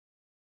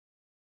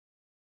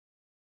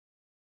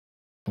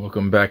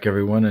Welcome back,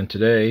 everyone, and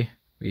today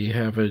we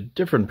have a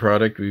different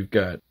product. We've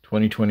got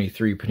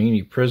 2023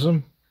 Panini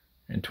Prism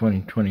and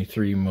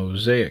 2023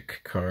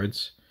 Mosaic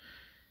cards,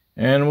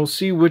 and we'll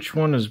see which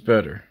one is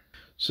better.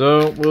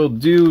 So we'll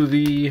do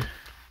the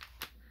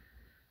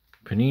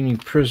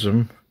Panini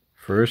Prism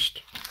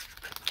first.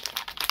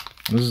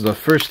 This is the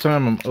first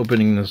time I'm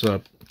opening this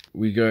up.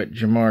 We got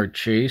Jamar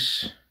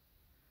Chase,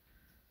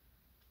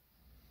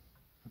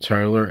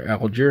 Tyler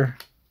Algier,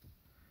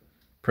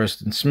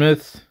 Preston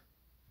Smith,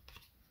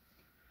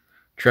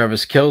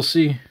 Travis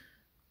Kelce,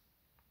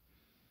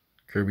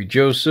 Kirby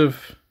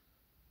Joseph,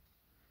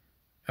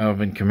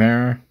 Alvin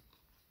Kamara,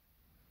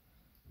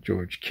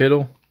 George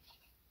Kittle,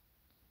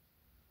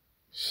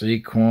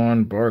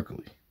 Saquon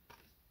Barkley.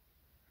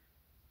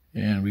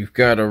 And we've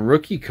got a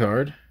rookie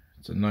card.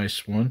 It's a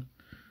nice one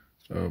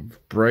of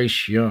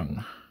Bryce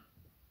Young.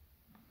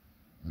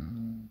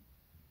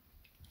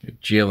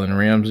 Jalen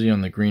Ramsey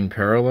on the green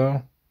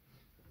parallel.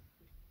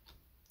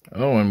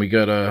 Oh, and we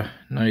got a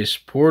nice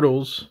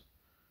Portals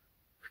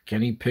for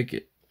Kenny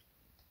Pickett.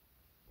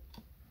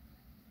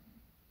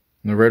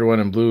 And the red, white,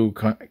 and blue,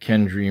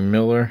 Kendry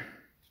Miller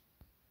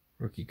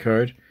rookie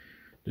card.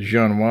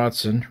 Deshaun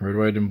Watson, red,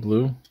 white, and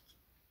blue.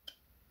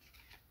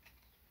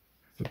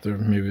 Thought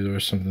maybe there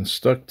was something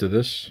stuck to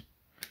this,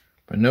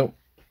 but nope.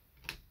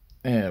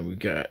 And we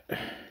got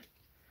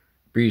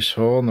Breece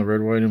Hall in the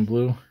red, white, and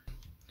blue.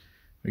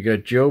 We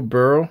got Joe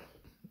Burrow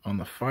on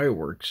the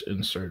fireworks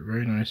insert.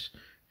 Very nice.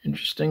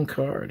 Interesting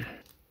card.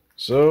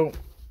 So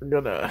we're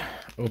gonna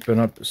open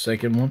up the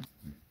second one.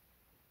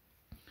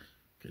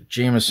 Got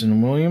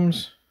Jameson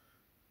Williams,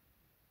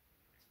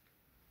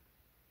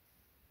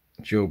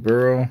 Joe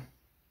Burrow,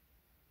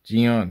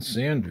 Deion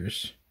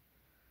Sanders,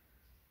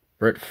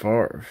 Brett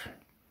Favre,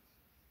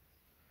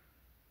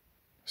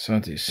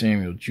 Asante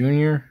Samuel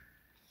Jr.,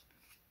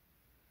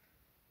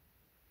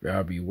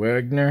 Robbie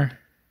Wagner,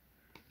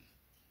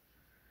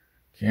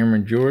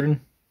 Cameron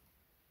Jordan,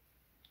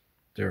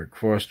 Derek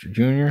Foster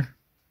Jr.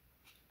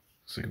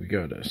 Looks like we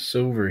got a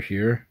silver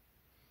here.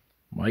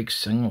 Mike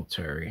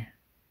Singletary.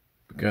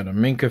 We got a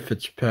Minka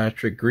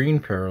Fitzpatrick green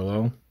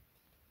parallel.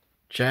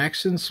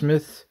 Jackson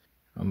Smith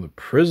on the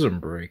Prism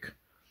break.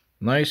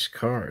 Nice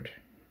card.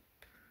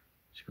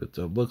 See what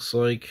that looks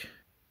like.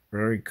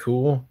 Very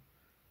cool.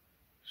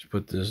 Just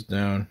put this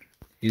down.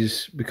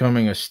 He's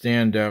becoming a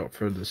standout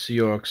for the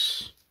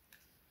Seahawks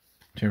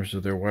in terms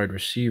of their wide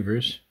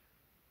receivers.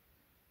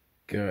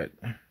 Got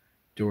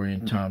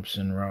Dorian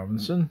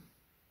Thompson-Robinson,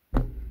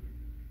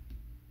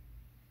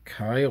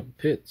 Kyle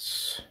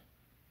Pitts.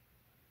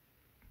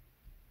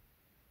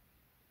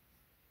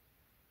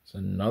 It's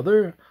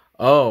another,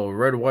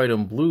 red, white,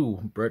 and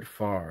blue, Brett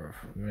Favre.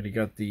 We already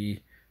got the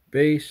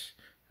base,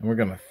 and we're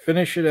gonna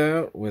finish it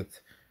out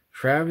with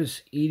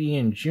Travis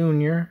Etienne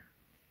Jr.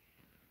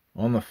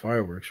 on the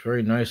fireworks.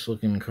 Very nice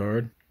looking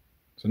card.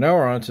 So now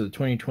we're on to the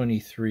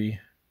 2023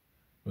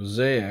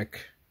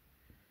 Mosaic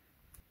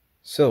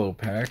Cello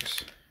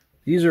Packs.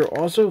 These are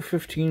also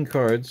 15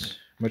 cards,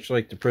 much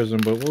like the Prism,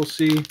 but we'll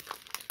see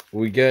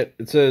what we get.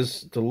 It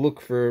says to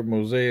look for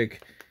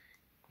Mosaic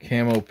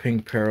camo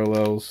pink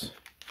parallels.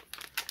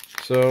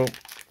 So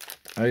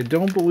I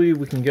don't believe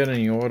we can get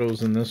any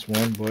autos in this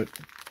one, but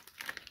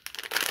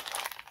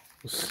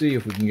we'll see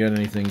if we can get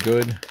anything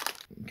good.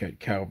 We got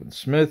Calvin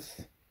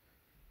Smith,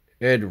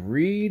 Ed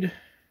Reed,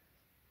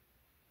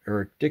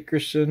 Eric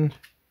Dickerson,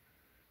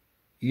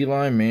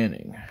 Eli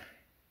Manning,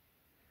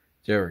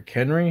 Derrick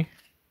Henry,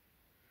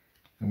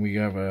 and we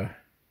have a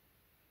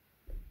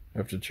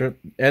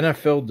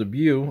NFL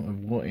debut of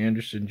Will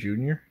Anderson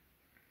Jr.,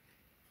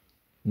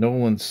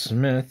 Nolan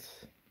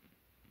Smith,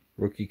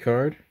 rookie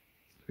card.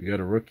 We got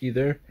a rookie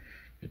there.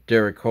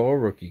 Derek Hall,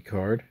 rookie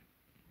card.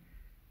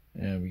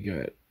 And we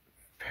got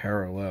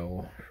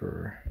parallel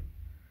for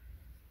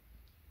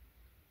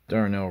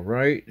Darnell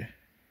Wright.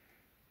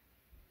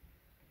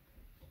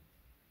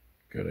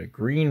 Got a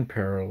green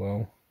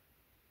parallel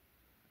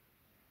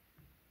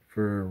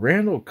for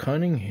Randall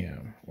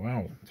Cunningham.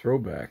 Wow,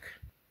 throwback.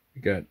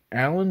 We got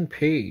Alan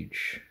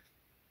Page,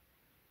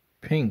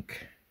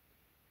 pink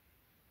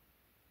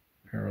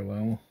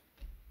parallel.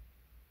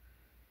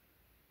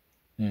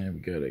 And we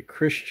got a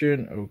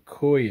Christian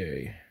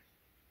Okoye,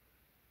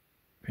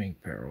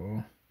 pink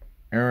parallel.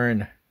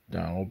 Aaron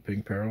Donald,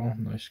 pink parallel.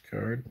 Nice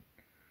card.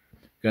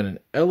 Got an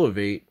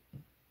Elevate,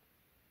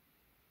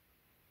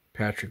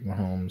 Patrick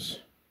Mahomes.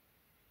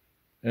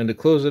 And to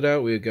close it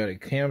out, we've got a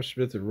Cam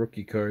Smith, a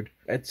rookie card.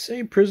 I'd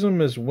say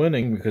Prism is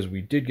winning because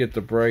we did get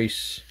the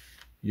Bryce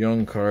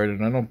Young card,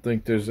 and I don't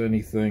think there's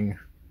anything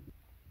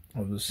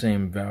of the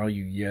same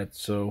value yet,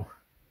 so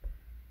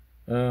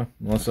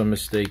unless I'm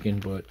mistaken,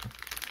 but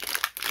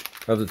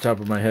off the top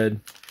of my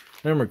head,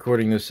 I'm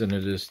recording this and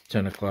it is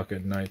 10 o'clock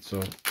at night,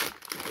 so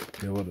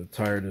I'm a little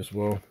tired as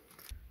well.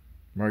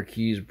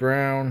 Marquise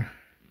Brown,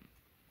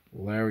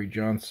 Larry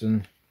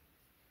Johnson,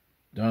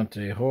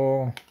 Dante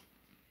Hall,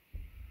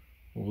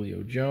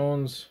 Julio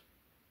Jones,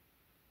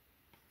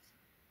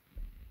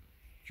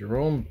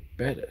 Jerome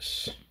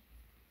Bettis,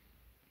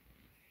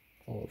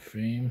 Hall of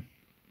Fame,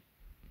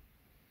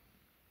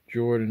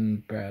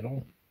 Jordan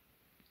Battle.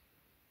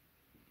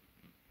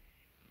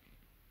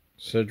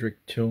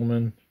 Cedric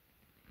Tillman.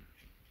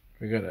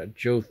 We got a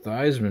Joe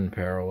Theismann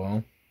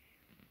parallel.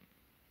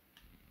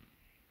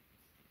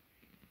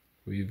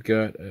 We've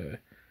got a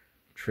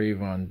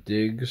Trayvon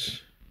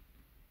Diggs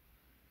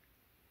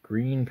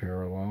green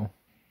parallel.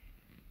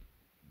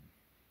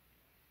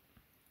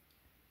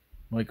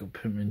 Michael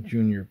Pittman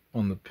Jr.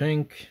 on the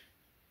pink.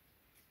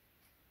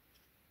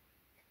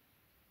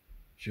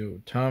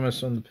 Joe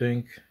Thomas on the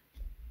pink.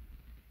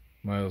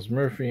 Miles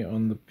Murphy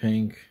on the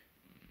pink.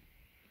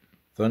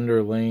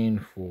 Thunder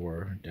Lane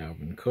for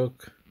Dalvin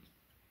Cook.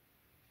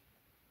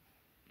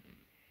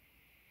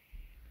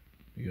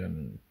 We got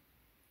an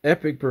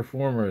Epic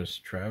Performers,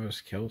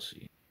 Travis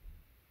Kelce.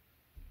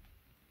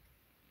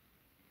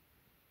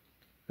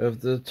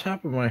 At the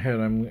top of my head,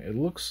 it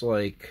looks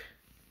like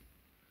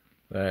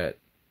that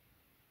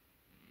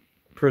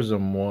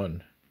Prism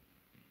 1.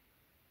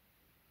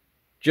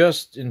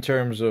 Just in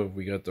terms of,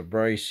 we got the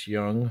Bryce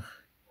Young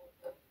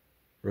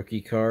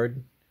rookie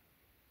card.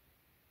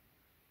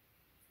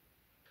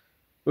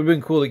 Would have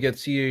been cool to get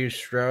C.A.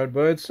 Stroud,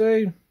 but I'd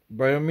say,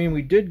 but I mean,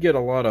 we did get a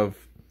lot of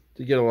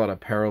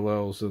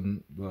parallels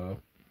in the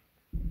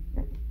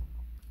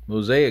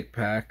Mosaic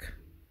pack,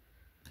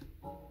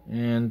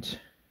 and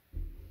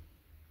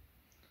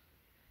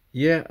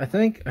yeah, I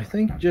think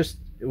just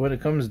when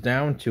it comes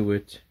down to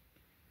it,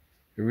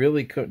 it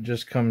really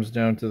just comes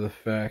down to the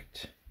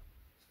fact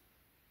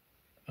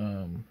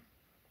that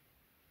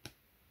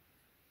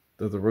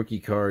the rookie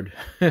card,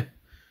 the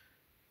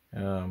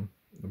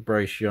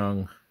Bryce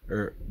Young,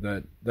 or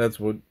that's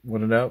what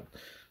won it out.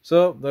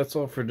 So that's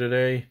all for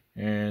today,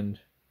 and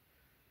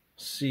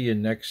see you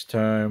next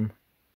time.